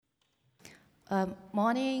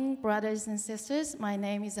Morning, brothers and sisters. My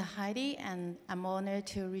name is Heidi, and I'm honored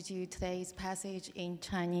to read you today's passage in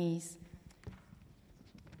Chinese.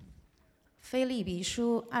 腓立比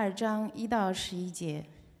书2章1到11节。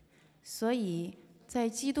所以，在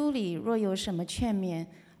基督里若有什么劝勉，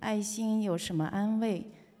爱心有什么安慰，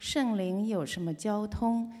圣灵有什么交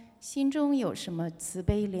通，心中有什么慈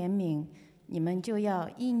悲怜悯，你们就要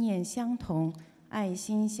意念相同，爱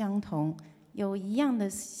心相同，有一样的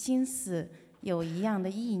心思。有一样的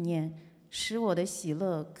意念，使我的喜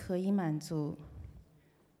乐可以满足。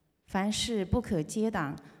凡事不可结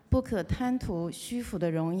党，不可贪图虚浮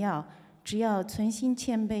的荣耀，只要存心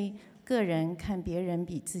谦卑，个人看别人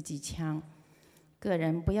比自己强。个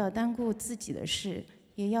人不要单顾自己的事，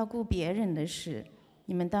也要顾别人的事。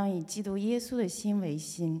你们当以基督耶稣的心为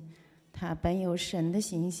心，他本有神的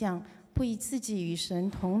形象，不以自己与神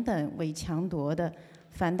同等为强夺的，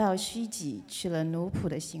反倒虚己，取了奴仆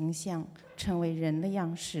的形象，成为人的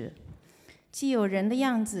样式。既有人的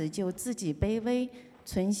样子，就自己卑微，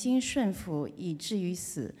存心顺服，以至于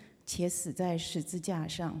死，且死在十字架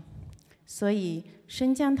上。所以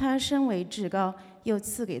神将他升为至高，又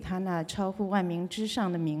赐给他那超乎万民之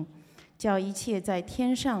上的名，叫一切在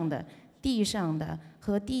天上的、地上的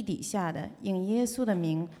和地底下的，因耶稣的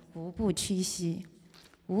名无不屈膝，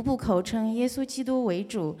无不口称耶稣基督为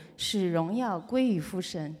主，使荣耀归于父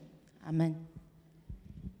神。阿们。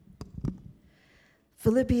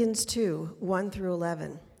Philippians 2, 1 through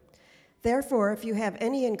 11. Therefore, if you have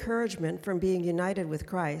any encouragement from being united with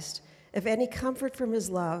Christ, if any comfort from his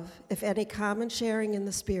love, if any common sharing in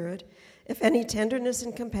the Spirit, if any tenderness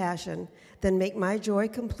and compassion, then make my joy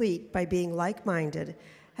complete by being like-minded,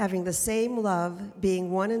 having the same love, being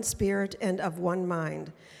one in spirit and of one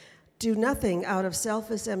mind. Do nothing out of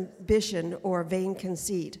selfish ambition or vain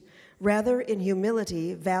conceit. Rather, in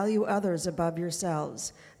humility, value others above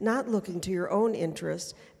yourselves, not looking to your own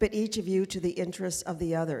interests, but each of you to the interests of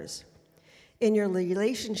the others. In your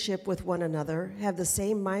relationship with one another, have the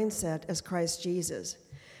same mindset as Christ Jesus,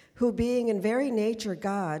 who, being in very nature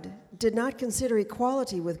God, did not consider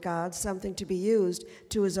equality with God something to be used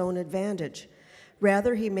to his own advantage.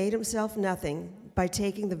 Rather, he made himself nothing by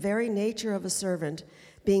taking the very nature of a servant,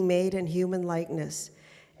 being made in human likeness,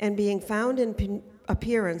 and being found in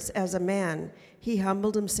appearance as a man, he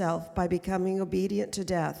humbled himself by becoming obedient to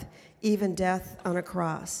death, even death on a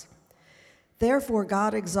cross. Therefore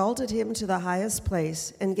God exalted him to the highest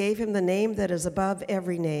place and gave him the name that is above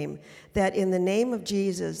every name, that in the name of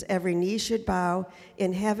Jesus every knee should bow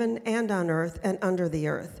in heaven and on earth and under the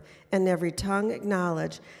earth, and every tongue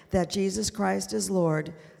acknowledge that Jesus Christ is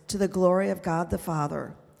Lord, to the glory of God the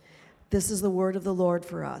Father. This is the word of the Lord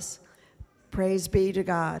for us. Praise be to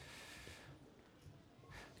God.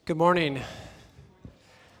 Good morning.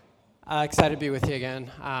 Excited to be with you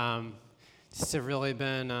again. Just have really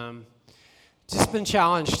been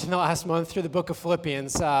challenged in the last month through the book of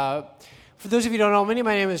Philippians. For those of you who don't know me,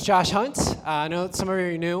 my name is Josh Hunt. I know some of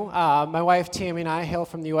you are new. My wife Tammy and I hail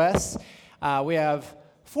from the U.S. We have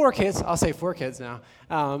 4 kids. I'll say 4 kids now.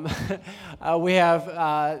 We have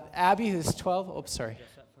Abby, who's 12. Oh, sorry.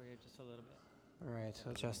 Adjust that for you just a little bit. All right, so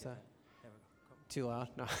adjust that. Too loud?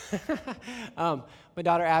 No. My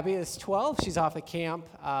daughter Abby is 12. She's off at camp.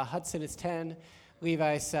 Hudson is 10.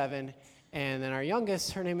 Levi is 7. And then our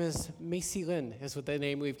youngest, her name is Macy Lynn, is what the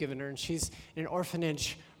name we've given her. And she's in an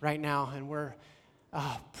orphanage right now. And we're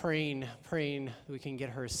praying we can get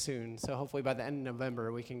her soon. So hopefully by the end of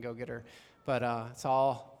November we can go get her. But it's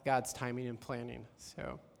all God's timing and planning.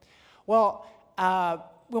 So, well,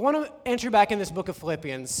 we want to enter back in this book of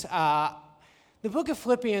Philippians. The book of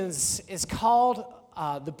Philippians is called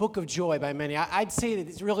the book of joy by many. I'd say that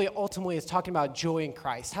it's really ultimately is talking about joy in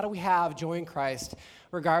Christ. How do we have joy in Christ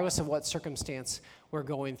regardless of what circumstance we're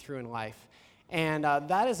going through in life? And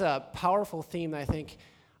that is a powerful theme that I think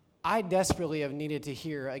I desperately have needed to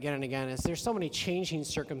hear again and again, as there's so many changing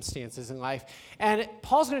circumstances in life. And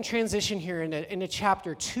Paul's going to transition here into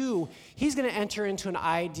chapter 2. He's going to enter into an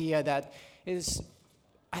idea that is,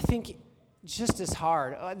 I think, just as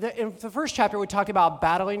hard. In the first chapter, we talked about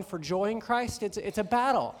battling for joy in Christ. It's a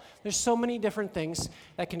battle. There's so many different things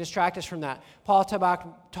that can distract us from that. Paul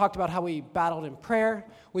talked about how we battled in prayer.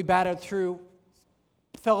 We battled through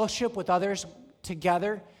fellowship with others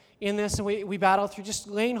together in this, and we battled through just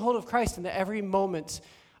laying hold of Christ in the every moment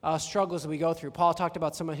struggles that we go through. Paul talked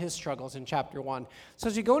about some of his struggles in chapter 1. So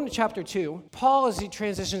as we go into chapter 2, Paul, as he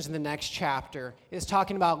transitions in the next chapter, is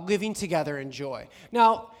talking about living together in joy.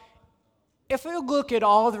 Now, if we look at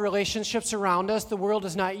all the relationships around us, the world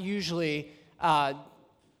does not usually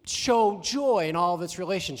show joy in all of its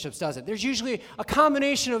relationships, does it? There's usually a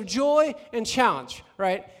combination of joy and challenge,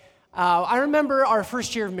 right? I remember our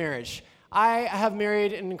first year of marriage. I have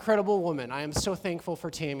married an incredible woman. I am so thankful for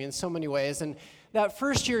Tammy in so many ways. And that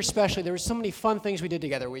first year especially, there were so many fun things we did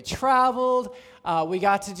together. We traveled. We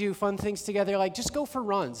got to do fun things together, like just go for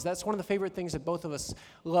runs. That's one of the favorite things that both of us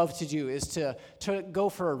love to do, is to go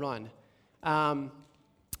for a run.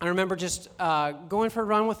 I remember just going for a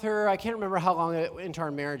run with her. I can't remember how long into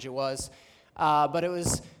our marriage it was, but it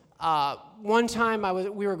was one time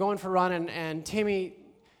we were going for a run, and Tammy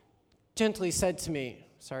gently said to me,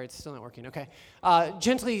 sorry, it's still not working, okay,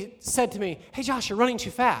 gently said to me, "Hey, Josh, you're running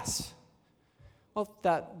too fast." Well,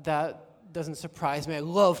 that doesn't surprise me. I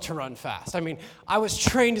love to run fast. I mean, I was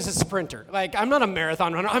trained as a sprinter. Like, I'm not a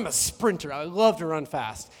marathon runner. I'm a sprinter. I love to run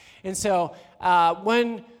fast. And so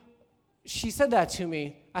when she said that to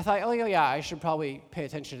me, I thought, oh, yeah, I should probably pay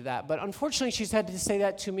attention to that. But unfortunately, she's had to say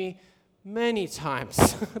that to me many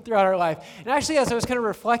times throughout our life. And actually, as I was kind of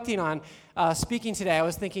reflecting on speaking today, I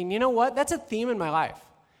was thinking, you know what? That's a theme in my life.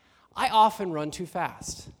 I often run too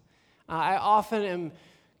fast. I often am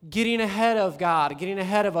getting ahead of God, getting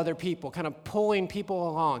ahead of other people, kind of pulling people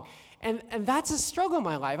along. And that's a struggle in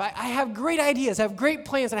my life. I have great ideas, I have great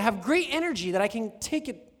plans, and I have great energy that I can take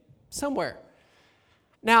it somewhere.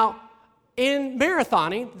 Now, in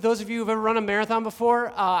marathoning, those of you who have ever run a marathon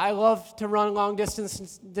before, I love to run long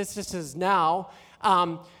distances now.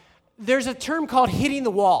 There's a term called hitting the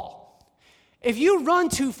wall. If you run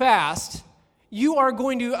too fast, you are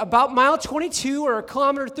going to, about mile 22 or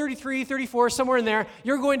kilometer 33, 34, somewhere in there,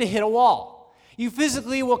 you're going to hit a wall. You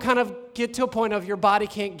physically will kind of get to a point of your body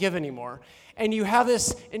can't give anymore. And you have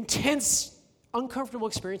this intense, uncomfortable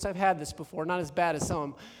experience. I've had this before, not as bad as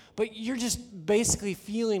some, but you're just basically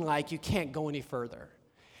feeling like you can't go any further.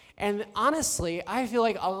 And honestly, I feel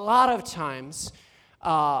like a lot of times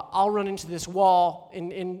I'll run into this wall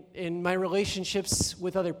in my relationships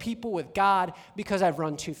with other people, with God, because I've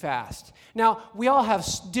run too fast. Now, we all have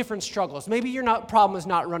different struggles. Maybe your problem is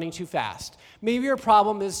not running too fast. Maybe your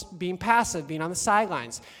problem is being passive, being on the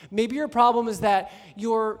sidelines. Maybe your problem is that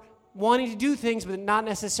you're wanting to do things but not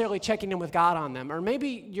necessarily checking in with God on them. Or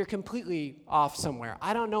maybe you're completely off somewhere.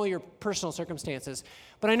 I don't know your personal circumstances,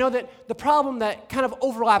 but I know that the problem that kind of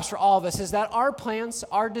overlaps for all of us is that our plans,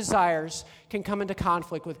 our desires can come into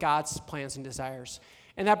conflict with God's plans and desires.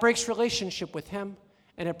 And that breaks relationship with Him,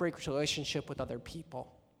 and it breaks relationship with other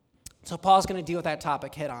people. So Paul's going to deal with that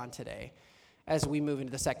topic head on today as we move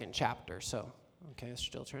into the second chapter. So, okay,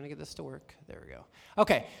 still trying to get this to work. There we go.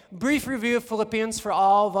 Okay, brief review of Philippians for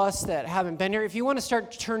all of us that haven't been here. If you want to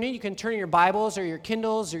start turning, you can turn your Bibles or your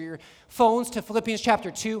Kindles or your phones to Philippians chapter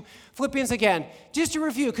 2. Philippians, again, just a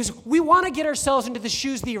review, because we want to get ourselves into the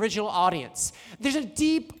shoes of the original audience. There's a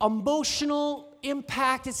deep emotional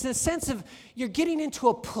impact. It's the sense of you're getting into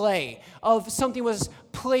a play of something was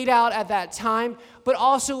played out at that time, but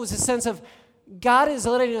also it was a sense of God is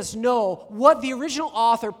letting us know what the original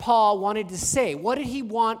author, Paul, wanted to say. What did he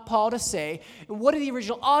want Paul to say? And what did the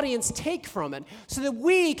original audience take from it? So that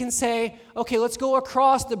we can say, okay, let's go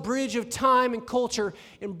across the bridge of time and culture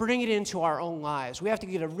and bring it into our own lives. We have to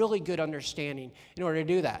get a really good understanding in order to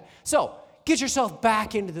do that. So, get yourself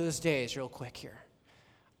back into those days real quick here.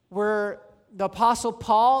 Where the Apostle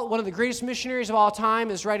Paul, one of the greatest missionaries of all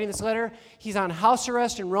time, is writing this letter. He's on house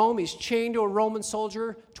arrest in Rome. He's chained to a Roman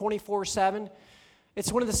soldier 24/7.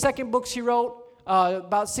 It's one of the second books he wrote,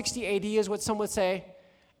 about 60 AD is what some would say.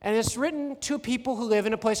 And it's written to people who live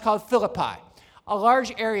in a place called Philippi, a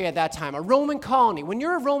large area at that time, a Roman colony. When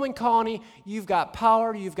you're a Roman colony, you've got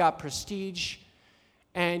power, you've got prestige,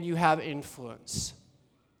 and you have influence.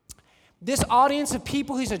 This audience of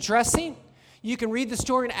people he's addressing, you can read the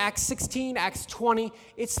story in Acts 16, Acts 20.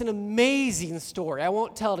 It's an amazing story. I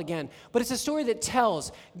won't tell it again. But it's a story that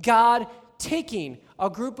tells God taking a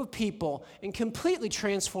group of people and completely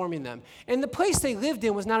transforming them. And the place they lived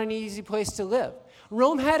in was not an easy place to live.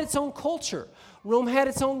 Rome had its own culture. Rome had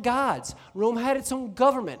its own gods. Rome had its own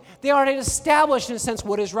government. They already established, in a sense,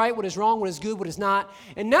 what is right, what is wrong, what is good, what is not.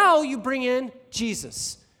 And now you bring in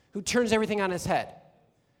Jesus, who turns everything on his head.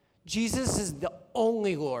 Jesus is the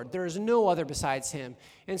only Lord. There is no other besides him.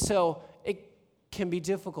 And so it can be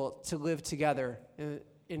difficult to live together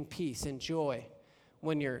in peace and joy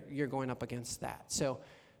when you're going up against that. So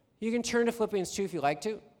you can turn to Philippians 2 if you like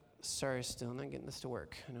to. Sorry, still not getting this to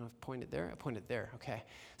work. I know I've pointed there. I pointed there. Okay.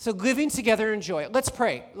 So living together in joy. Let's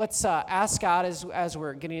pray. Let's ask God as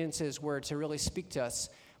we're getting into his word to really speak to us,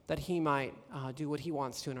 that he might do what he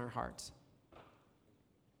wants to in our hearts.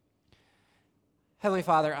 Heavenly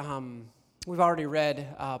Father, we've already read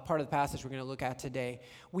part of the passage we're going to look at today.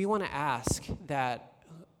 We want to ask that,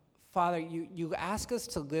 Father, you ask us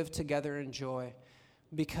to live together in joy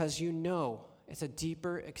because you know It's a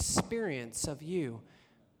deeper experience of you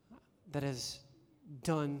that is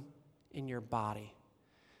done in your body.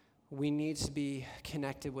 We need to be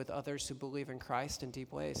connected with others who believe in Christ in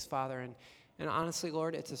deep ways, Father. And honestly,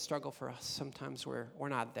 Lord, it's a struggle for us. Sometimes we're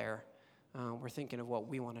not there. We're thinking of what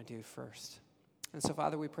we want to do first. And so,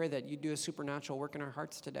 Father, we pray that you do a supernatural work in our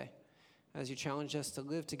hearts today as you challenge us to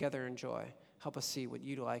live together in joy. Help us see what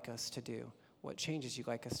you'd like us to do, what changes you'd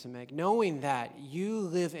like us to make, knowing that you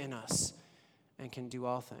live in us and can do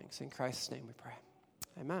all things. In Christ's name we pray.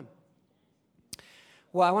 Amen.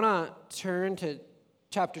 Well, I want to turn to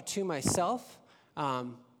chapter 2 myself.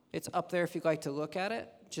 It's up there if you'd like to look at it,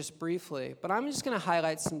 just briefly. But I'm just going to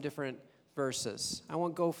highlight some different verses. I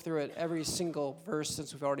won't go through it every single verse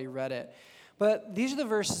since we've already read it. But these are the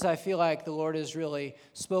verses I feel like the Lord has really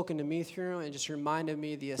spoken to me through and just reminded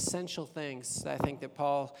me the essential things that I think that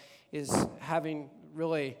Paul is having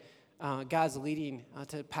really God's leading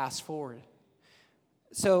to pass forward.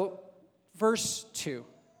 So verse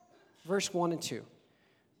 1 and 2.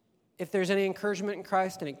 If there's any encouragement in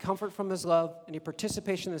Christ, any comfort from his love, any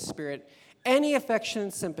participation in the Spirit, any affection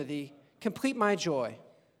and sympathy, complete my joy.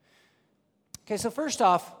 Okay, so first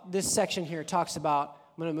off, this section here talks about,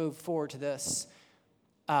 I'm going to move forward to this,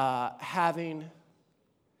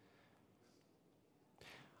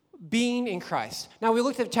 being in Christ. Now, we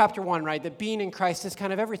looked at chapter 1, right, that being in Christ is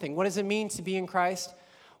kind of everything. What does it mean to be in Christ?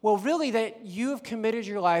 Well, really, that you have committed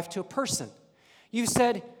your life to a person. You've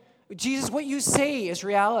said, Jesus, what you say is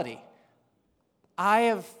reality. I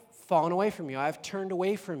have fallen away from you. I've turned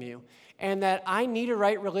away from you. And that I need a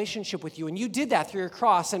right relationship with you. And you did that through your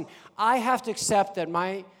cross. And I have to accept that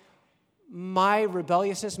my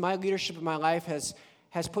rebelliousness, my leadership in my life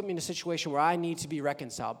has put me in a situation where I need to be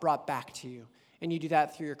reconciled, brought back to you. And you do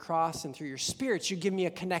that through your cross and through your spirits. You give me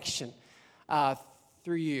a connection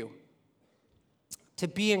through you to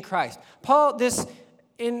be in Christ. Paul, this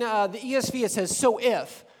in the ESV, it says, so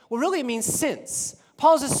if. Well, really it means since.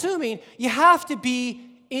 Paul's assuming you have to be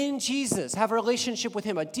in Jesus, have a relationship with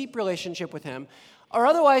him, a deep relationship with him, or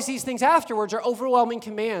otherwise these things afterwards are overwhelming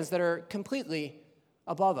commands that are completely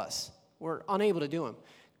above us. We're unable to do them.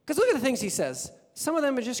 Because look at the things he says. Some of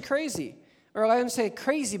them are just crazy. Or I wouldn't say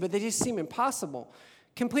crazy, but they just seem impossible.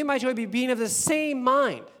 Complete my joy by being of the same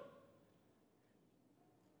mind,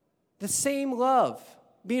 the same love,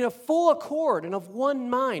 being of full accord and of one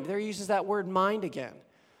mind. There he uses that word mind again.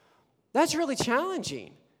 That's really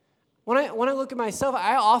challenging. When I look at myself,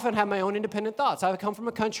 I often have my own independent thoughts. I come from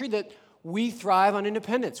a country that we thrive on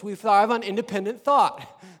independence. We thrive on independent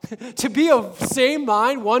thought. To be of same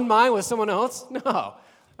mind, one mind with someone else, no,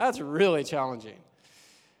 that's really challenging.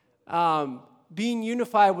 Being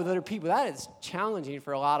unified with other people, that is challenging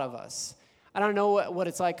for a lot of us. I don't know what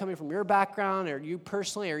it's like coming from your background or you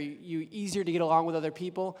personally. Are you easier to get along with other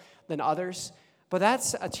people than others? But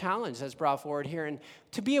that's a challenge that's brought forward here. And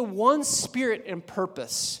to be a one spirit and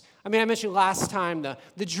purpose. I mean, I mentioned last time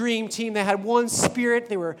the dream team, they had one spirit.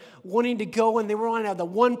 They were wanting to go and they were wanting to have the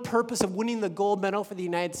one purpose of winning the gold medal for the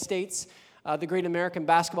United States, the great American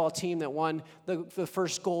basketball team that won the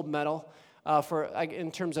first gold medal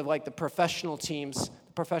in terms of like the professional teams,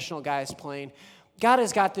 the professional guys playing. God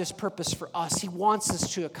has got this purpose for us. He wants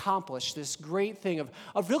us to accomplish this great thing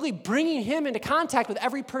of really bringing him into contact with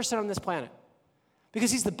every person on this planet. Because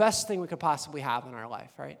he's the best thing we could possibly have in our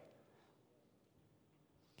life, right?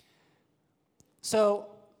 So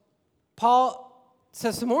Paul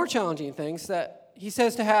says some more challenging things that he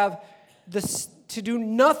says to do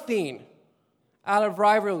nothing out of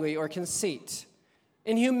rivalry or conceit.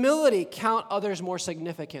 In humility, count others more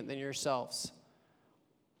significant than yourselves.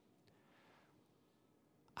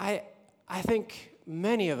 I think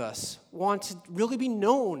many of us want to really be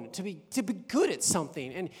known, to be good at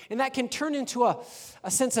something. And that can turn into a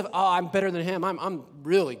sense of, oh, I'm better than him. I'm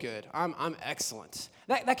really good. I'm excellent.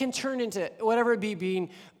 That can turn into whatever it be,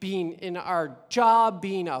 being in our job,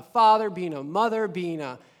 being a father, being a mother, being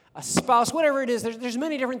a spouse, whatever it is. There's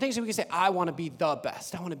many different things that we can say, I want to be the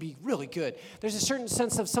best. I want to be really good. There's a certain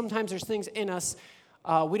sense of sometimes there's things in us.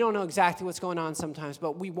 We don't know exactly what's going on sometimes,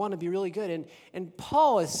 but we want to be really good. And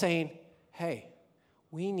Paul is saying, hey,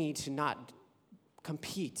 we need to not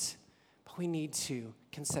compete, but we need to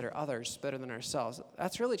consider others better than ourselves.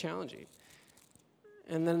 That's really challenging.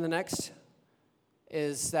 And then the next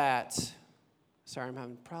is that, sorry, I'm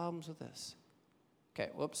having problems with this. Okay,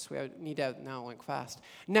 whoops, need to now link fast.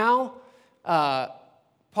 Now,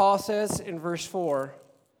 Paul says in verse 4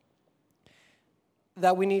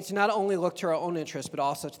 that we need to not only look to our own interests, but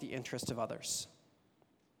also to the interest of others.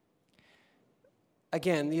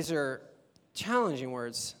 Again, these are challenging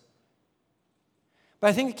words. But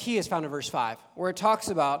I think the key is found in verse 5, where it talks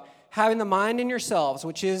about having the mind in yourselves,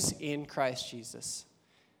 which is in Christ Jesus.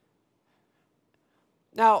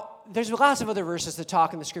 Now, there's lots of other verses that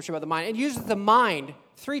talk in the scripture about the mind. It uses the mind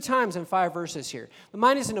 3 times in 5 verses here. The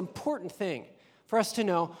mind is an important thing for us to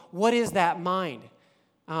know. What is that mind?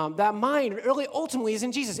 That mind really ultimately is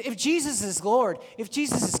in Jesus. If Jesus is Lord, if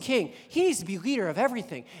Jesus is King, he needs to be leader of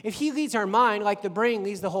everything. If he leads our mind like the brain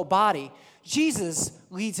leads the whole body, Jesus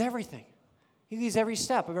leads everything. He leads every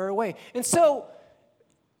step of every way. And so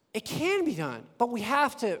it can be done, but we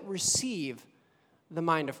have to receive the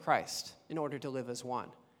mind of Christ in order to live as one.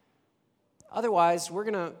 Otherwise, we're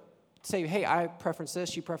going to say, hey, I preference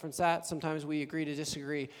this, you preference that. Sometimes we agree to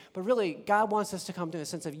disagree. But really, God wants us to come to a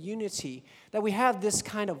sense of unity, that we have this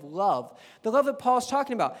kind of love, the love that Paul's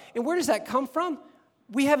talking about. And where does that come from?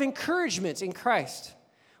 We have encouragement in Christ.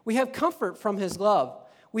 We have comfort from his love.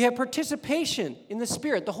 We have participation in the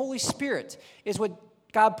Spirit. The Holy Spirit is what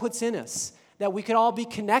God puts in us, that we could all be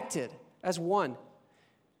connected as one.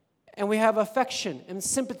 And we have affection and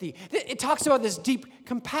sympathy. It talks about this deep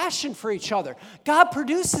compassion for each other. God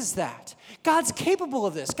produces that. God's capable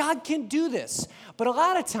of this. God can do this. But a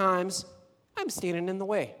lot of times, I'm standing in the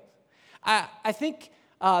way. I think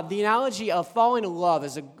the analogy of falling in love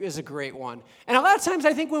is a great one. And a lot of times,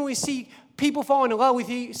 I think when we see people falling in love,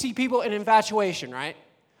 we see people in infatuation, right?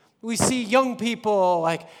 We see young people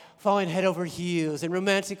like falling head over heels and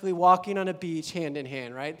romantically walking on a beach hand in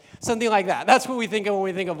hand, right? Something like that. That's what we think of when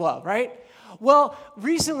we think of love, right? Well,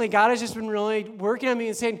 recently, God has just been really working on me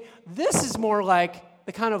and saying, this is more like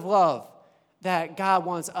the kind of love that God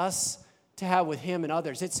wants us to have with him and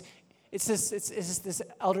others. It's this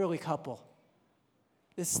elderly couple,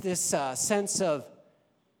 this sense of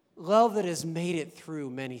love that has made it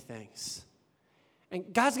through many things.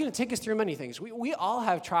 And God's going to take us through many things. We all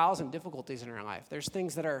have trials and difficulties in our life. There's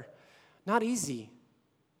things that are not easy.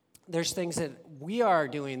 There's things that we are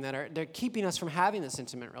doing they're keeping us from having this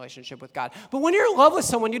intimate relationship with God. But when you're in love with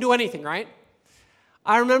someone, you do anything, right?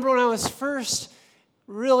 I remember when I was first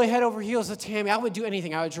really head over heels with Tammy, I would do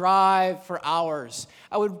anything. I would drive for hours.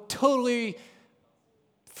 I would totally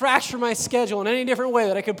fracture my schedule in any different way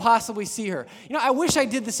that I could possibly see her. You know, I wish I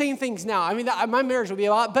did the same things now. I mean, my marriage would be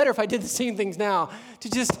a lot better if I did the same things now, to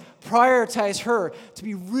just prioritize her, to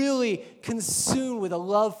be really consumed with a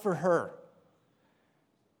love for her.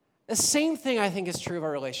 The same thing, I think, is true of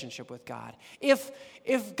our relationship with God.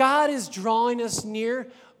 If God is drawing us near,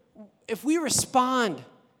 if we respond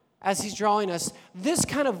as he's drawing us, this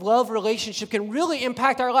kind of love relationship can really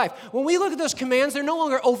impact our life. When we look at those commands, they're no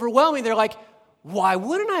longer overwhelming. They're like, why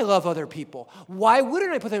wouldn't I love other people? Why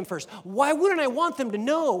wouldn't I put them first? Why wouldn't I want them to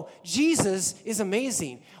know Jesus is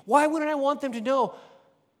amazing? Why wouldn't I want them to know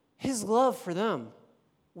his love for them?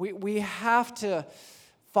 We have to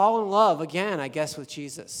fall in love again, I guess, with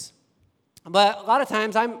Jesus. But a lot of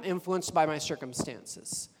times I'm influenced by my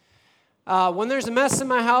circumstances. When there's a mess in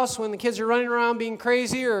my house, when the kids are running around being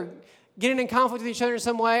crazy or getting in conflict with each other in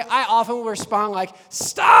some way, I often will respond like,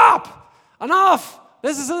 stop! Enough!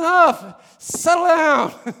 This is enough. Settle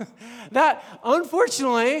down. That,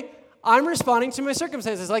 unfortunately, I'm responding to my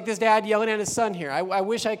circumstances, like this dad yelling at his son here. I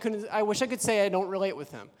wish I could say I don't relate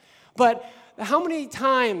with him. But how many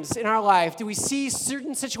times in our life do we see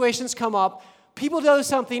certain situations come up, people do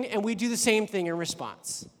something, and we do the same thing in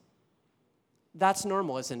response? That's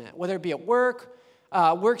normal, isn't it? Whether it be at work.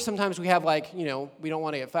 Work, sometimes we have we don't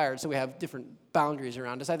want to get fired, so we have different boundaries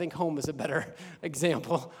around us. I think home is a better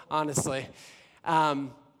example, honestly.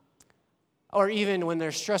 Or even when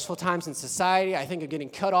there's stressful times in society, I think of getting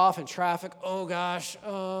cut off in traffic. Oh gosh,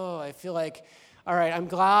 I feel like, all right, I'm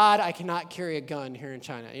glad I cannot carry a gun here in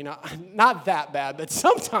China. You know, not that bad, but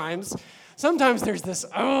sometimes there's this,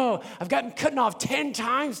 I've gotten cut off 10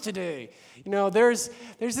 times today. You know, there's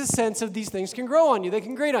this sense of these things can grow on you. They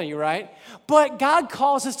can grate on you, right? But God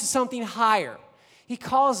calls us to something higher. He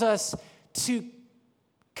calls us to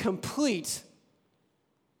complete,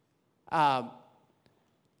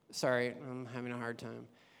 sorry, I'm having a hard time.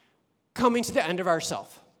 Coming to the end of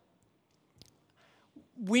ourself.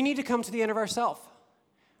 We need to come to the end of ourself.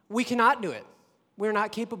 We cannot do it. We're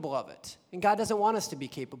not capable of it. And God doesn't want us to be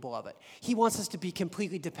capable of it. He wants us to be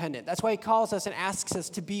completely dependent. That's why he calls us and asks us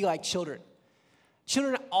to be like children.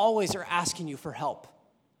 Children always are asking you for help.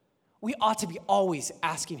 We ought to be always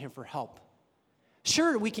asking him for help.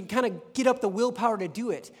 Sure, we can kind of get up the willpower to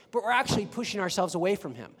do it, but we're actually pushing ourselves away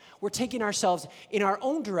from him. We're taking ourselves in our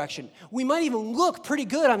own direction. We might even look pretty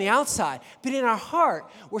good on the outside, but in our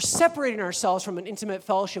heart, we're separating ourselves from an intimate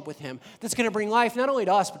fellowship with him that's going to bring life not only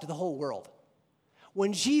to us, but to the whole world.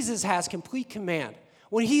 When Jesus has complete command,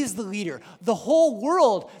 when he is the leader, the whole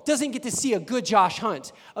world doesn't get to see a good Josh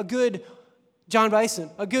Hunt, a good John Bison,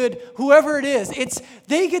 a good, whoever it is,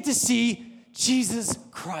 they get to see Jesus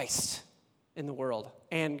Christ in the world.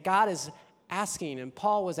 And God is asking, and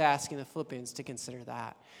Paul was asking the Philippians to consider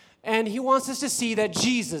that. And he wants us to see that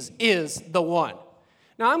Jesus is the one.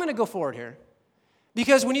 Now, I'm going to go forward here.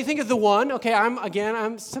 Because when you think of the one, okay,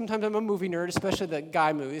 sometimes I'm a movie nerd, especially the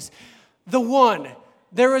guy movies. The one.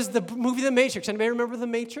 There was the movie The Matrix. Anybody remember The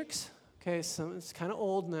Matrix? Okay, so it's kind of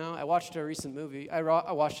old now. I watched a recent movie. I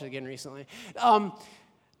watched it again recently.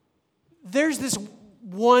 There's this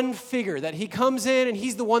one figure that he comes in, and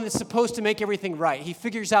he's the one that's supposed to make everything right. He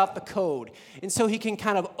figures out the code, and so he can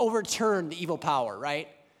kind of overturn the evil power, right?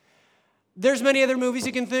 There's many other movies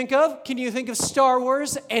you can think of. Can you think of Star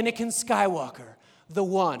Wars? Anakin Skywalker, the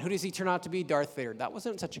one. Who does he turn out to be? Darth Vader. That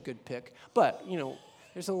wasn't such a good pick, but,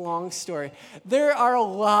 there's a long story. There are a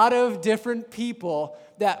lot of different people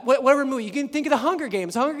that, whatever movie, you can think of The Hunger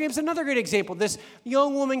Games. The Hunger Games is another great example. This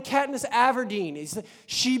young woman, Katniss Everdeen,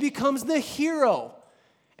 she becomes the hero,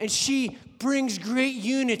 and she brings great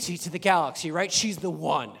unity to the galaxy, right? She's the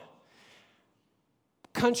one.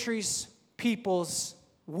 Countries, peoples,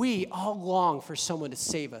 we all long for someone to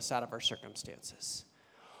save us out of our circumstances.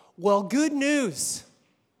 Well, good news.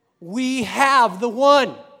 We have the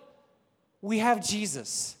one. We have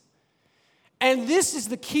Jesus. And this is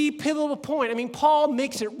the key pivotal point. Paul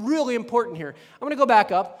makes it really important here. I'm going to go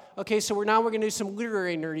back up. Okay, so we're going to do some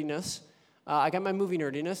literary nerdiness. I got my movie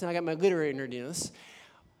nerdiness, and I got my literary nerdiness.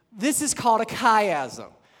 This is called a chiasm.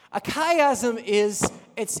 A chiasm is,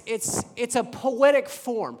 it's a poetic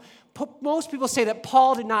form. Most people say that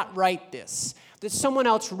Paul did not write this, that someone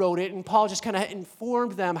else wrote it, and Paul just kind of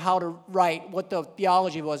informed them how to write, what the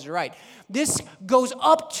theology was to write. This goes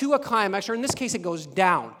up to a climax, or in this case, it goes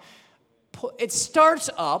down. It starts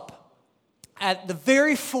up at the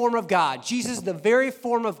very form of God. Jesus is the very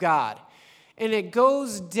form of God. And it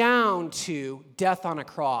goes down to death on a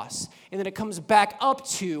cross. And then it comes back up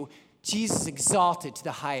to Jesus exalted to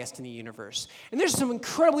the highest in the universe. And there's some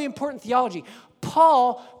incredibly important theology.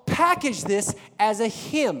 Paul packaged this as a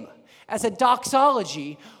hymn, as a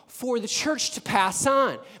doxology for the church to pass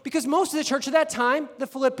on. Because most of the church at that time, the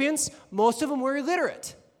Philippians, most of them were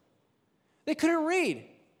illiterate. They couldn't read.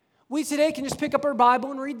 We today can just pick up our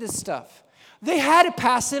Bible and read this stuff. They had to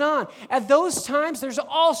pass it on. At those times, there's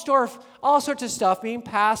all sorts of stuff being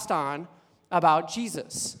passed on about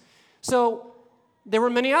Jesus. So there were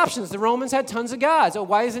many options. The Romans had tons of gods. Oh,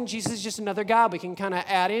 why isn't Jesus just another god we can kind of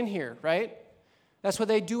add in here, right? That's what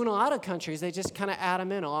they do in a lot of countries. They just kind of add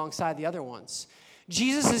them in alongside the other ones.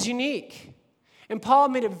 Jesus is unique. And Paul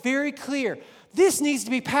made it very clear. This needs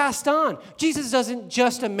to be passed on. Jesus isn't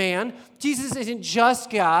just a man. Jesus isn't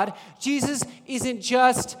just God. Jesus isn't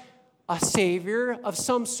just a savior of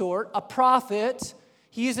some sort, a prophet.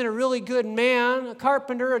 He isn't a really good man, a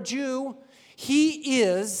carpenter, a Jew. He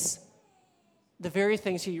is the very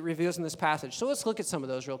things he reveals in this passage. So let's look at some of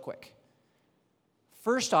those real quick.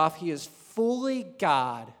 First off, he is fully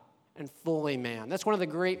God and fully man. That's one of the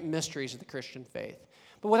great mysteries of the Christian faith.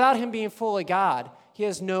 But without him being fully God, he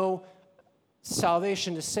has no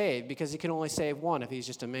salvation to save because he can only save one if he's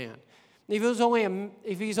just a man. If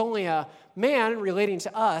he's only a man relating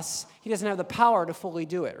to us, he doesn't have the power to fully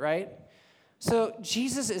do it, right? So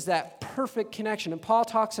Jesus is that perfect connection, and Paul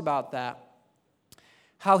talks about that,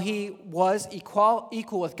 how he was equal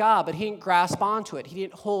with God, but he didn't grasp onto it. He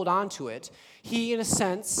didn't hold onto it. He, in a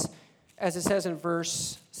sense, as it says in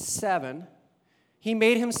verse 7, he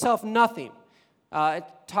made himself nothing. It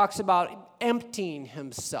talks about emptying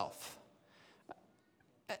himself.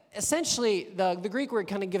 Essentially, the Greek word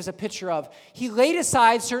kind of gives a picture of he laid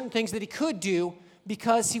aside certain things that he could do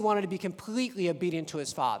because he wanted to be completely obedient to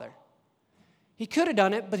his Father. He could have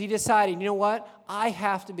done it, but he decided, you know what? I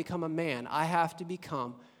have to become a man. I have to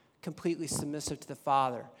become completely submissive to the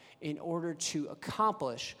Father in order to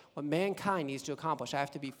accomplish what mankind needs to accomplish. I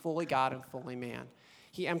have to be fully God and fully man.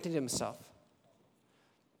 He emptied himself.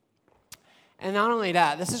 And not only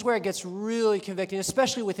that, this is where it gets really convicting,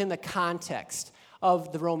 especially within the context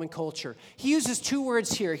of the Roman culture. He uses two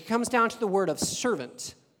words here. He comes down to the word of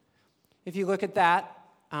servant. If you look at that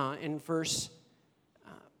in verse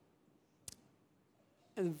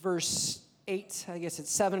 8, I guess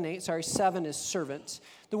it's 7 and 8. Sorry, 7 is servant.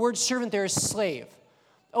 The word servant there is slave.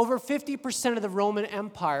 Over 50% of the Roman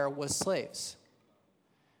Empire was slaves.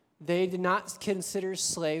 They did not consider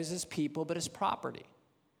slaves as people, but as property.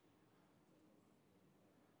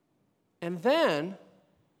 And then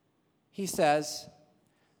he says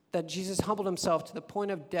that Jesus humbled himself to the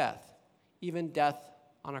point of death, even death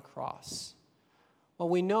on a cross. Well,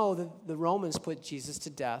 we know that the Romans put Jesus to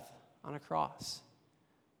death on a cross.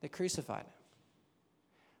 They crucified him.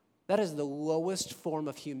 That is the lowest form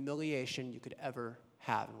of humiliation you could ever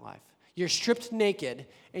have in life. You're stripped naked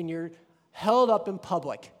and you're held up in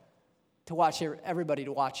public to watch everybody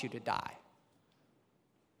to watch you to die.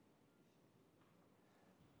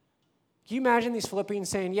 Can you imagine these Philippians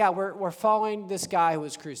saying, yeah, we're following this guy who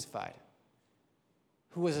was crucified,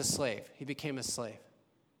 who was a slave. He became a slave.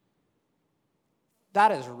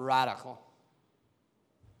 That is radical.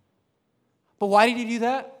 But why did he do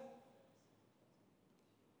that?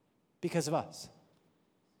 Because of us.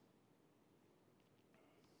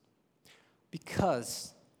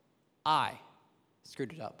 Because I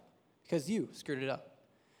screwed it up. Because you screwed it up.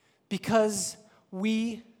 Because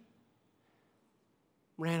we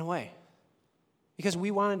ran away. Because we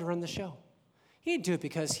wanted to run the show. He didn't do it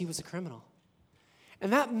because he was a criminal.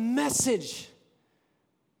 And that message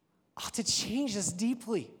ought to change us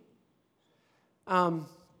deeply.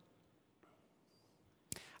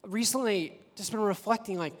 Recently, just been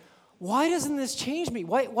reflecting, like, why doesn't this change me?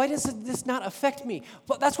 Why does this not affect me?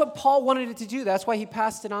 But that's what Paul wanted it to do. That's why he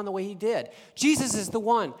passed it on the way he did. Jesus is the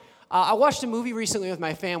one. I watched a movie recently with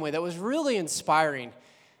my family that was really inspiring,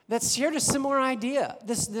 that shared a similar idea.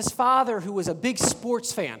 This father who was a big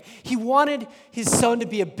sports fan, he wanted his son to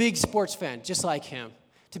be a big sports fan, just like him,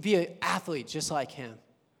 to be an athlete, just like him.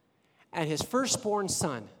 And his firstborn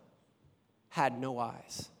son had no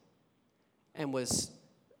eyes and was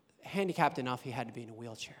handicapped enough he had to be in a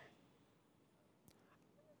wheelchair.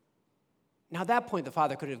 Now, at that point, the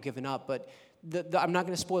father could have given up, but I'm not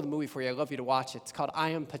going to spoil the movie for you. I'd love you to watch it. It's called I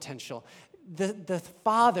Am Potential. The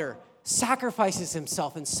father sacrifices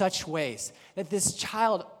himself in such ways that this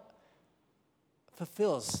child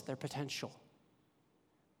fulfills their potential.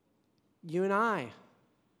 You and I,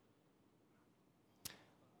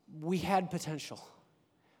 we had potential,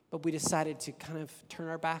 but we decided to kind of turn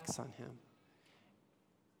our backs on him.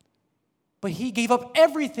 But he gave up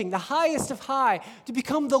everything, the highest of high, to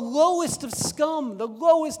become the lowest of scum, the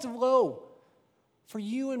lowest of low, for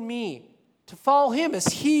you and me, to follow him as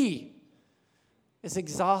he is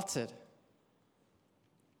exalted.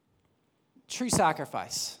 True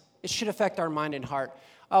sacrifice. It should affect our mind and heart.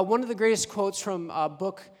 One of the greatest quotes from a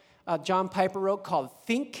book John Piper wrote called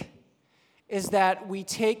Think is that we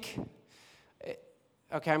take,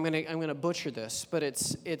 okay, I'm gonna butcher this, but it's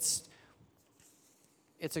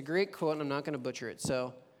a great quote, and I'm not going to butcher it.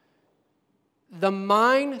 So, the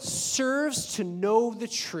mind serves to know the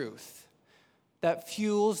truth that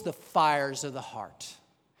fuels the fires of the heart.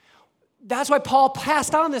 That's why Paul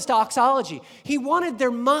passed on this doxology. He wanted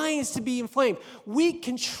their minds to be inflamed. We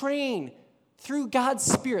can train through God's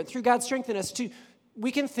Spirit, through God's strength in us,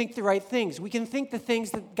 we can think the right things. We can think the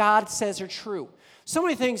things that God says are true. So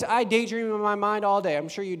many things I daydream in my mind all day. I'm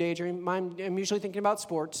sure you daydream. I'm usually thinking about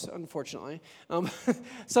sports, unfortunately.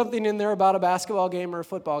 Something in there about a basketball game or a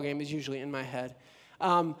football game is usually in my head.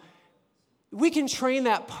 We can train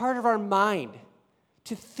that part of our mind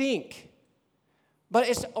to think, but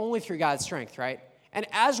it's only through God's strength, right? And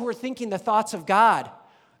as we're thinking the thoughts of God,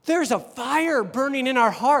 there's a fire burning in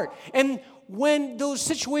our heart. And when those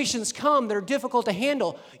situations come that are difficult to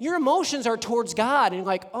handle, your emotions are towards God. And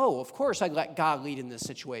like, oh, of course I'd let God lead in this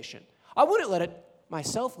situation. I wouldn't let it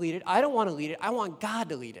myself lead it. I don't want to lead it. I want God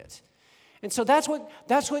to lead it. And so that's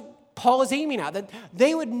what Paul is aiming at, that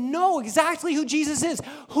they would know exactly who Jesus is.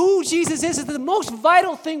 Who Jesus is the most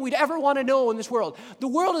vital thing we'd ever want to know in this world. The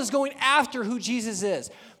world is going after who Jesus is.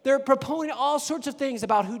 They're proposing all sorts of things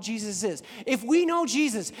about who Jesus is. If we know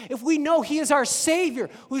Jesus, if we know he is our Savior,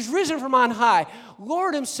 who's risen from on high,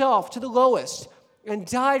 lowered himself to the lowest, and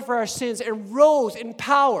died for our sins, and rose in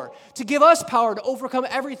power to give us power to overcome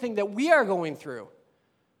everything that we are going through,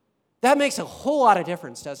 that makes a whole lot of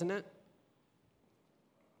difference, doesn't it?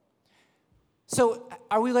 So,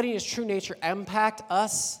 are we letting his true nature impact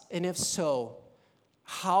us? And if so,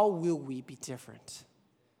 how will we be different?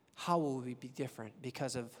 How will we be different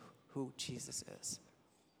because of who Jesus is?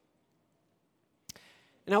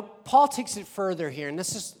 Now, Paul takes it further here, and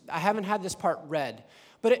I haven't had this part read,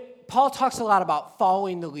 but Paul talks a lot about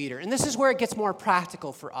following the leader, and this is where it gets more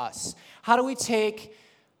practical for us. How do we take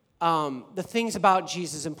the things about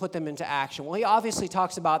Jesus and put them into action? Well, he obviously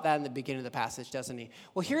talks about that in the beginning of the passage, doesn't he?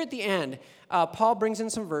 Well, here at the end, Paul brings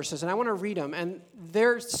in some verses, and I want to read them. And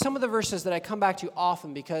they're some of the verses that I come back to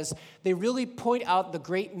often because they really point out the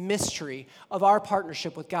great mystery of our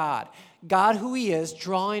partnership with God. God, who he is,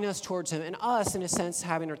 drawing us towards him, and us, in a sense,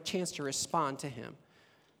 having a chance to respond to him.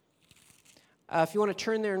 If you want to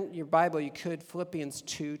turn there in your Bible, you could. Philippians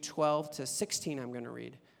 2:12-16 I'm going to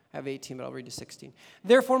read. I have 18, but I'll read to 16.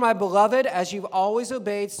 Therefore, my beloved, as you've always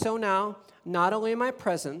obeyed, so now, not only in my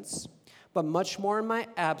presence, but much more in my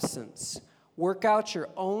absence, Work out your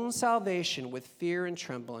own salvation with fear and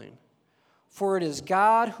trembling. For it is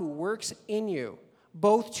God who works in you,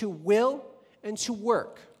 both to will and to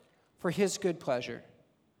work for his good pleasure.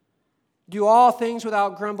 Do all things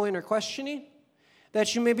without grumbling or questioning,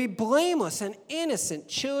 that you may be blameless and innocent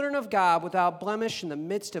children of God without blemish in the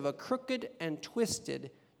midst of a crooked and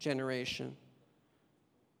twisted generation,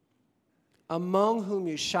 among whom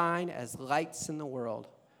you shine as lights in the world,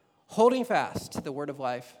 holding fast to the word of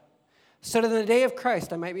life, so that in the day of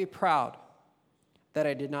Christ I might be proud that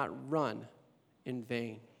I did not run in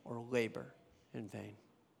vain or labor in vain.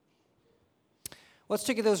 Let's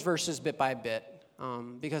take those verses bit by bit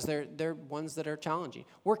because they're ones that are challenging.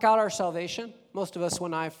 Work out our salvation. Most of us,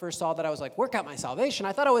 when I first saw that, I was like, work out my salvation.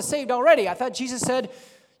 I thought I was saved already. I thought Jesus said,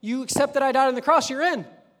 you accept that I died on the cross, you're in.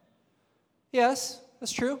 Yes,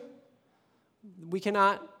 that's true. We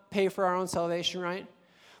cannot pay for our own salvation, right?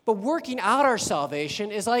 But working out our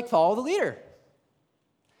salvation is like follow the leader.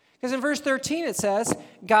 Because in verse 13 it says,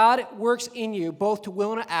 God works in you both to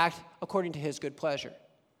will and to act according to his good pleasure.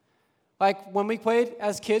 Like when we played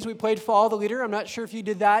as kids, we played follow the leader. I'm not sure if you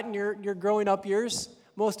did that in your growing up years.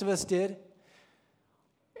 Most of us did.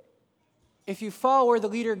 If you follow where the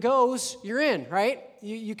leader goes, you're in, right?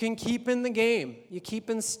 You can keep in the game. You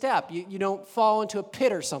keep in step. You don't fall into a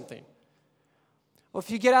pit or something. Well,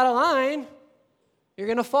 if you get out of line, you're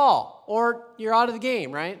going to fall, or you're out of the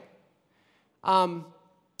game, right?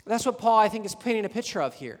 That's what Paul, I think, is painting a picture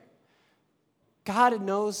of here. God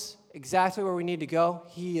knows exactly where we need to go.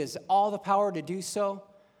 He has all the power to do so,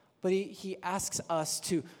 but he asks us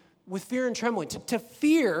to, with fear and trembling, to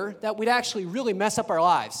fear that we'd actually really mess up our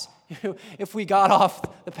lives if we got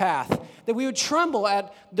off the path, that we would tremble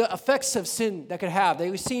at the effects of sin that could have. They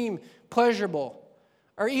would seem pleasurable,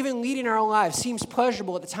 or even leading our own lives seems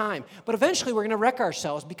pleasurable at the time. But eventually we're going to wreck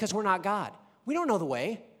ourselves because we're not God. We don't know the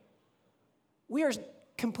way. We are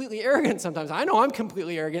completely arrogant sometimes. I know I'm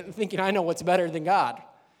completely arrogant and thinking I know what's better than God.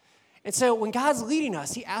 And so when God's leading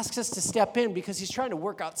us, he asks us to step in because he's trying to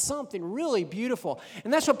work out something really beautiful.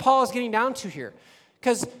 And that's what Paul is getting down to here.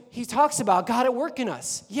 Because he talks about God at work in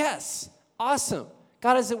us. Yes, awesome.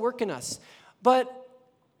 God is at work in us. But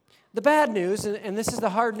the bad news, and this is the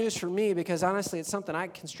hard news for me because honestly it's something I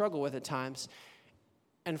can struggle with at times,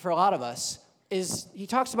 and for a lot of us, is he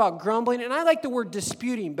talks about grumbling, and I like the word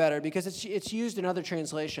disputing better because it's used in other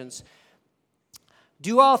translations.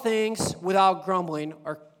 Do all things without grumbling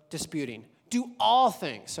or disputing. Do all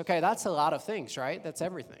things. Okay, that's a lot of things, right? That's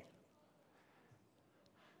everything.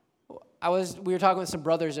 We were talking with some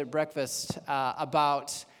brothers at breakfast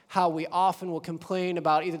about how we often will complain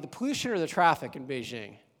about either the pollution or the traffic in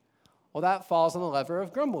Beijing. Well, that falls on the lever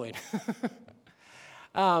of grumbling.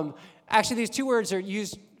 Actually, these two words are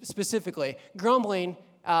used specifically. Grumbling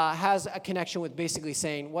has a connection with basically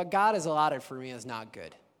saying, what God has allotted for me is not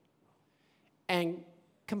good. And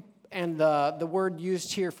the word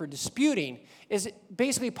used here for disputing is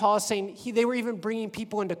basically Paul is saying they were even bringing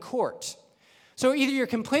people into court. So either you're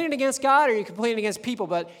complaining against God or you're complaining against people,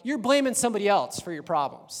 but you're blaming somebody else for your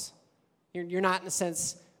problems. You're not, in a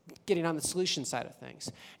sense, getting on the solution side of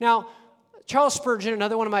things. Now, Charles Spurgeon,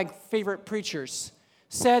 another one of my favorite preachers,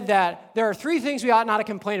 said that there are three things we ought not to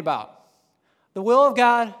complain about: the will of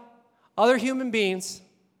God, other human beings,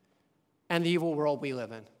 and the evil world we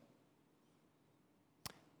live in.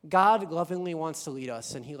 God lovingly wants to lead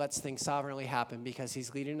us, and he lets things sovereignly happen because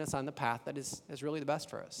he's leading us on the path that is really the best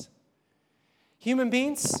for us. Human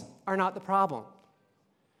beings are not the problem.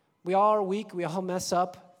 We all are weak. We all mess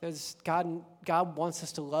up. God wants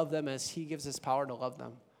us to love them as he gives us power to love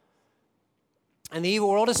them. And the evil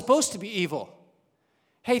world is supposed to be evil.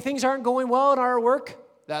 Hey, things aren't going well in our work.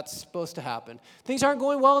 That's supposed to happen. Things aren't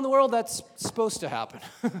going well in the world. That's supposed to happen.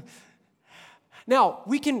 Now,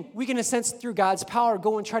 we can, in a sense, through God's power,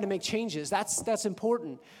 go and try to make changes. That's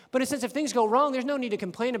important. But in a sense, if things go wrong, there's no need to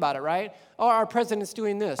complain about it, right? Oh, our president's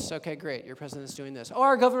doing this. Okay, great. Your president's doing this. Oh,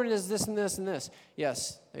 our government is this and this and this.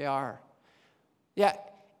 Yes, they are. Yeah,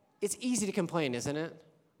 it's easy to complain, isn't it?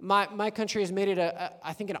 My country has made it,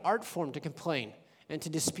 I think, an art form to complain and to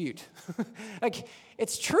dispute. Like,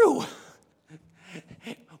 it's true.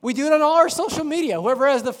 We do it on all our social media. Whoever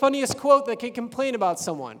has the funniest quote that can complain about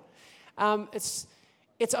someone. It's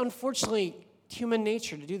unfortunately human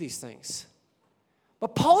nature to do these things.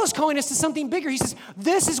 But Paul is calling us to something bigger. He says,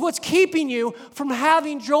 this is what's keeping you from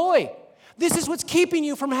having joy. This is what's keeping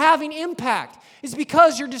you from having impact. It's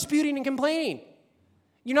because you're disputing and complaining.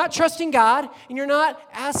 You're not trusting God, and you're not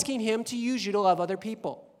asking him to use you to love other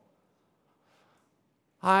people.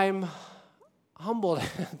 I'm humbled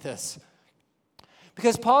at this.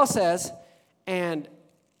 Because Paul says, and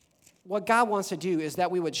what God wants to do is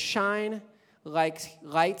that we would shine like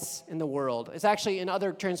lights in the world. It's actually, in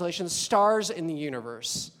other translations, stars in the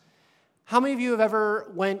universe. How many of you have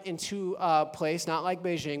ever went into a place, not like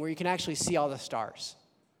Beijing, where you can actually see all the stars?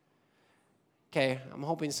 Okay, I'm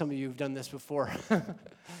hoping some of you have done this before.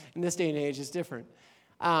 In this day and age, it's different.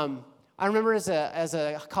 I remember as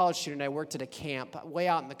a college student, I worked at a camp way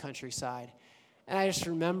out in the countryside. And I just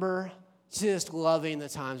remember just loving the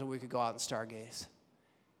times when we could go out and stargaze.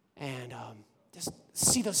 And just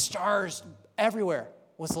see the stars everywhere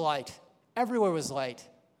was light. Everywhere was light.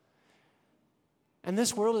 And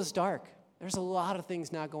this world is dark. There's a lot of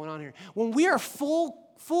things not going on here. When we are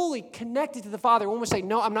fully connected to the Father, when we say,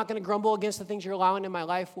 no, I'm not going to grumble against the things you're allowing in my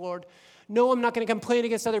life, Lord. No, I'm not going to complain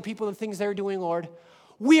against other people and things they're doing, Lord.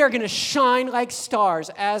 We are going to shine like stars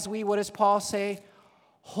as we, what does Paul say?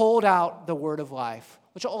 Hold out the word of life,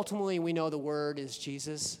 which ultimately we know the word is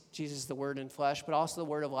Jesus. Jesus, the word in flesh, but also the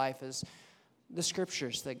word of life is the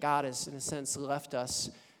scriptures that God has, in a sense, left us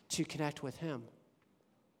to connect with him.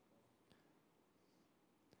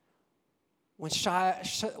 When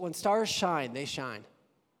stars shine, they shine.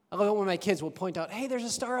 I love it when my kids will point out, hey, there's a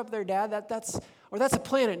star up there, Dad. That's a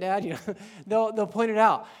planet, Dad. You know, they'll point it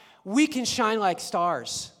out. We can shine like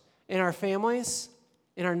stars in our families,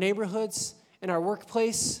 in our neighborhoods, in our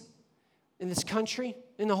workplace, in this country,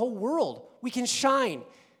 in the whole world. We can shine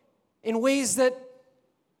in ways that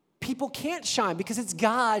people can't shine because it's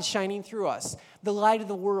God shining through us, the light of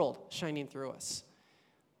the world shining through us.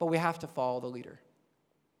 But we have to follow the leader.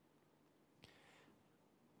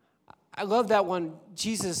 I love that when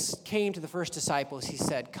Jesus came to the first disciples, he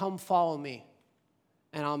said, come follow me,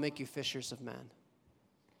 and I'll make you fishers of men.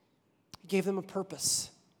 He gave them a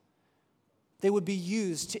purpose. They would be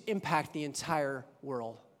used to impact the entire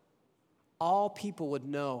world. All people would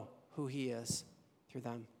know who he is through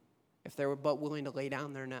them if they were but willing to lay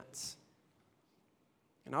down their nets.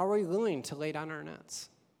 And are we willing to lay down our nets?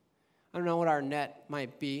 I don't know what our net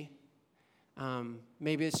might be.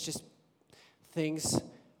 Maybe it's just things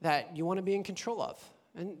that you want to be in control of.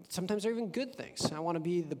 And sometimes they're even good things. I want to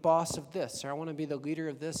be the boss of this, or I want to be the leader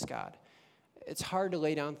of this, God. It's hard to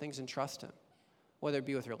lay down things and trust him, whether it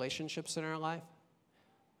be with relationships in our life,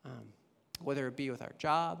 whether it be with our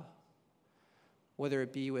job, whether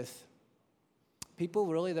it be with people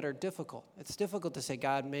really that are difficult. It's difficult to say,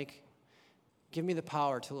 God, give me the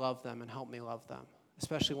power to love them and help me love them,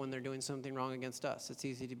 especially when they're doing something wrong against us. It's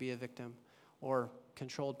easy to be a victim or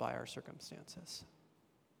controlled by our circumstances.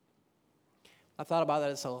 I've thought about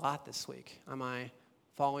this a lot this week. Am I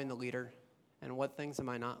following the leader? And what things am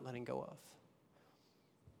I not letting go of?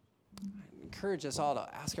 I encourage us all to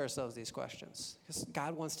ask ourselves these questions because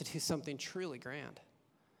God wants to do something truly grand.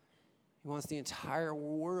 He wants the entire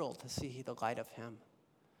world to see the light of him.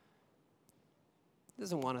 He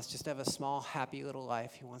doesn't want us just to have a small, happy little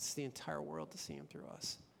life. He wants the entire world to see him through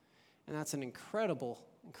us. And that's an incredible,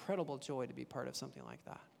 incredible joy to be part of something like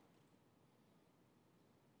that.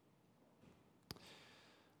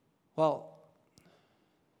 Well,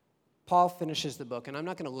 Paul finishes the book, and I'm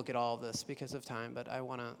not going to look at all of this because of time, but I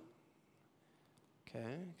want to,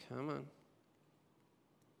 come on.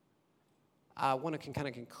 I want to kind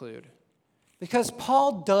of conclude. Because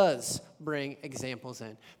Paul does bring examples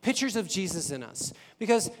in, pictures of Jesus in us.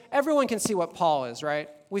 Because everyone can see what Paul is, right?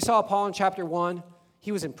 We saw Paul in chapter 1.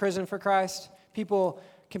 He was in prison for Christ. People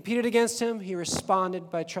competed against him. He responded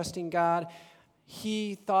by trusting God.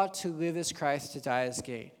 He thought to live as Christ, to die as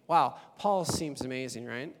gain. Wow, Paul seems amazing,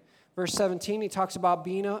 right? Verse 17, he talks about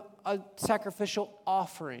being a sacrificial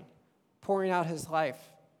offering, pouring out his life.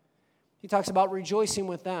 He talks about rejoicing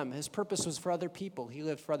with them. His purpose was for other people. He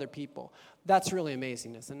lived for other people. That's really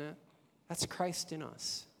amazing, isn't it? That's Christ in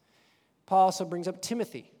us. Paul also brings up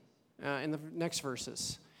Timothy in the next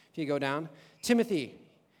verses. If you go down, Timothy,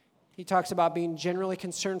 he talks about being generally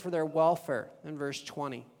concerned for their welfare in verse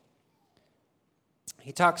 20.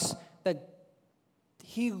 He talks that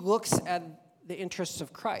he looks at the interests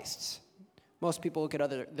of Christ. Most people look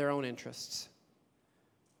at their own interests.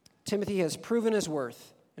 Timothy has proven his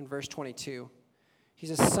worth in verse 22. He's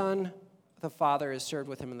a son the Father has served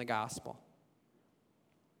with him in the gospel.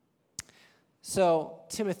 So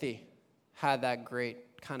Timothy had that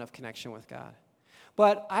great kind of connection with God.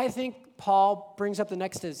 But I think Paul brings up the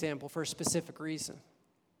next example for a specific reason.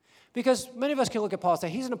 Because many of us can look at Paul and say,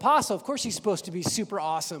 he's an apostle. Of course he's supposed to be super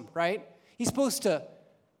awesome, right? He's supposed to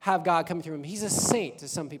have God come through him. He's a saint,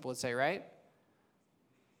 as some people would say, right?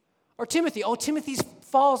 Or Timothy. Oh, Timothy's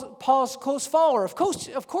Paul's close follower. Of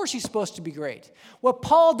course he's supposed to be great. What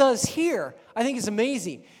Paul does here, I think is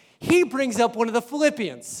amazing. He brings up one of the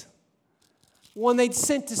Philippians, one they'd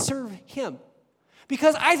sent to serve him.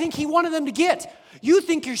 because I think he wanted them to get. You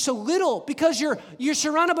think you're so little because you're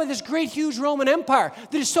surrounded by this great, huge Roman Empire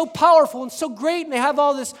that is so powerful and so great, and they have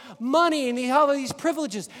all this money, and they have all these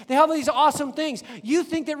privileges. They have all these awesome things. You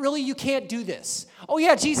think that really you can't do this. Oh,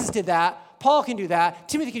 yeah, Jesus did that. Paul can do that.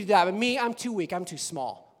 Timothy can do that. But me, I'm too weak. I'm too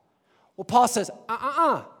small. Well, Paul says,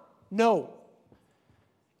 no.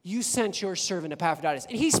 You sent your servant Epaphroditus.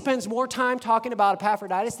 And he spends more time talking about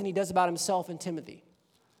Epaphroditus than he does about himself and Timothy.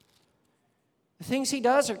 The things he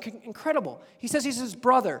does are incredible. He says he's his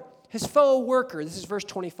brother, his fellow worker. This is verse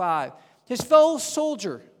 25. His fellow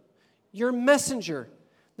soldier, your messenger,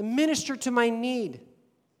 the minister to my need.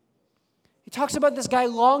 He talks about this guy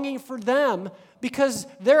longing for them because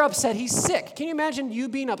they're upset he's sick. Can you imagine you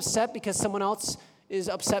being upset because someone else is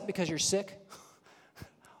upset because you're sick?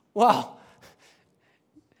 Wow.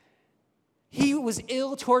 He was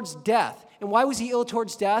ill towards death. And why was he ill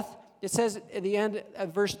towards death? It says at the end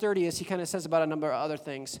of verse 30, as he kind of says about a number of other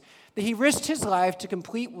things, that he risked his life to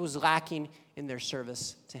complete what was lacking in their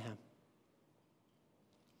service to him.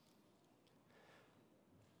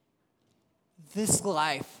 This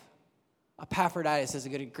life, Epaphroditus is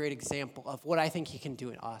a great example of what I think he can do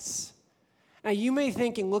in us. Now, you may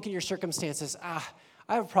think and look at your circumstances, I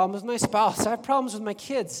have problems with my spouse, I have problems with my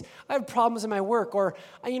kids, I have problems in my work, or,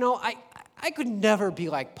 I could never be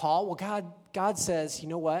like Paul. Well, God says, you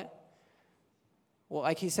know what? Well,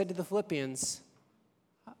 like he said to the Philippians,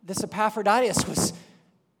 this Epaphroditus was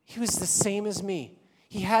the same as me.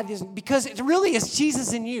 He had this, because it really is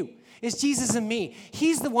Jesus in you. It's Jesus in me.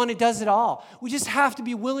 He's the one who does it all. We just have to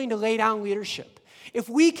be willing to lay down leadership. If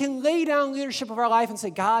we can lay down leadership of our life and say,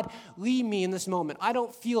 God, lead me in this moment. I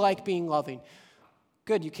don't feel like being loving.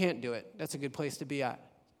 Good, you can't do it. That's a good place to be at.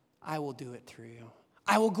 I will do it through you.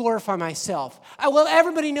 I will glorify myself. I will let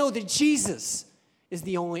everybody know that Jesus is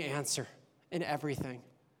the only answer in everything.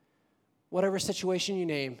 Whatever situation you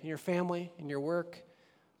name, in your family, in your work,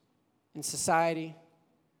 in society,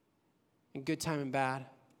 in good time and bad,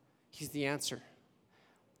 he's the answer.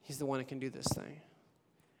 He's the one that can do this thing.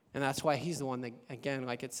 And that's why he's the one that, again,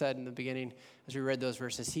 like it said in the beginning, as we read those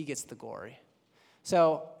verses, he gets the glory.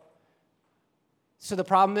 So the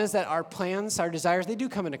problem is that our plans, our desires, they do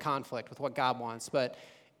come into conflict with what God wants,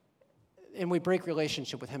 and we break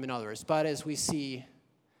relationship with him and others. But as we see,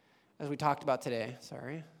 as we talked about today,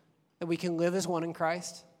 that we can live as one in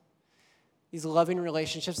Christ, these loving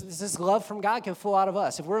relationships, this love from God can flow out of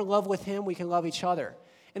us. If we're in love with him, we can love each other.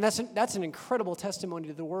 And that's an incredible testimony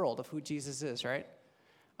to the world of who Jesus is, right?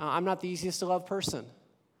 I'm not the easiest to love person.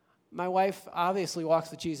 My wife obviously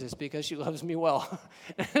walks with Jesus because she loves me well.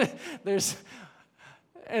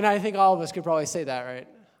 And I think all of us could probably say that, right?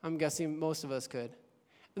 I'm guessing most of us could.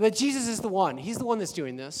 But Jesus is the one. He's the one that's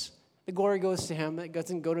doing this. The glory goes to him. It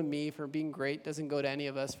doesn't go to me for being great. It doesn't go to any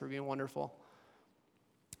of us for being wonderful.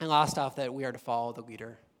 And last off, that we are to follow the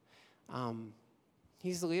leader.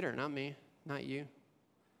 He's the leader, not me, not you.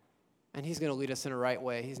 And he's going to lead us in a right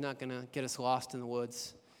way. He's not going to get us lost in the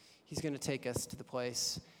woods. He's going to take us to the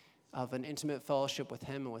place of an intimate fellowship with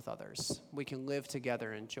him and with others. We can live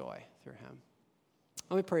together in joy through him.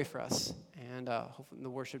 Let me pray for us, and hopefully the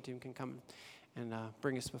worship team can come and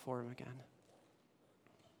bring us before him again.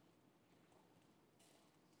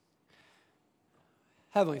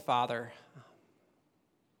 Heavenly Father,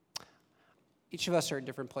 each of us are at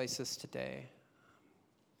different places today.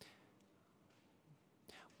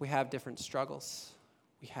 We have different struggles.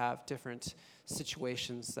 We have different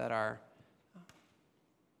situations that are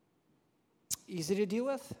easy to deal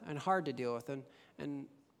with and hard to deal with. And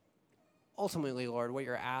ultimately, Lord, what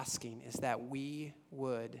you're asking is that we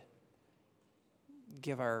would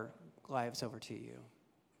give our lives over to you.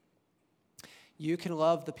 You can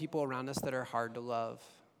love the people around us that are hard to love.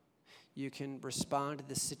 You can respond to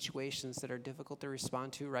the situations that are difficult to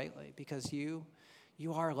respond to rightly because you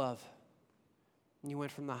are love. You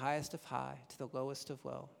went from the highest of high to the lowest of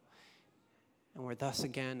low. And we're thus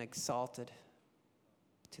again exalted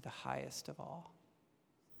to the highest of all.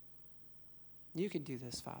 You can do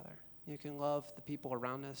this, Father. You can love the people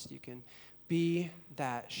around us. You can be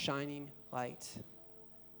that shining light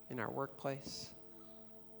in our workplace.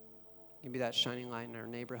 You can be that shining light in our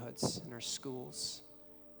neighborhoods, in our schools,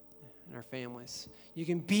 in our families. You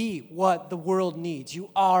can be what the world needs.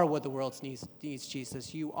 You are what the world needs,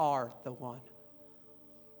 Jesus. You are the one.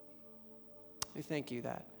 We thank you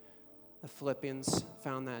that the Philippians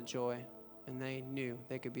found that joy, and they knew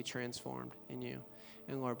they could be transformed in you.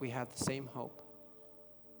 And Lord, we have the same hope.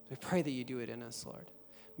 We pray that you do it in us, Lord.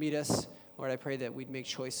 Meet us. Lord, I pray that we'd make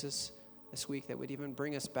choices this week that would even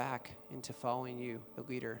bring us back into following you, the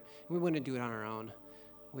leader. And we wouldn't do it on our own.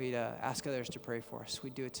 We'd ask others to pray for us.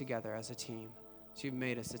 We'd do it together as a team. So you've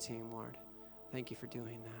made us a team, Lord. Thank you for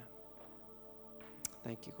doing that.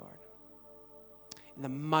 Thank you, Lord. In the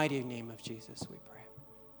mighty name of Jesus, we pray.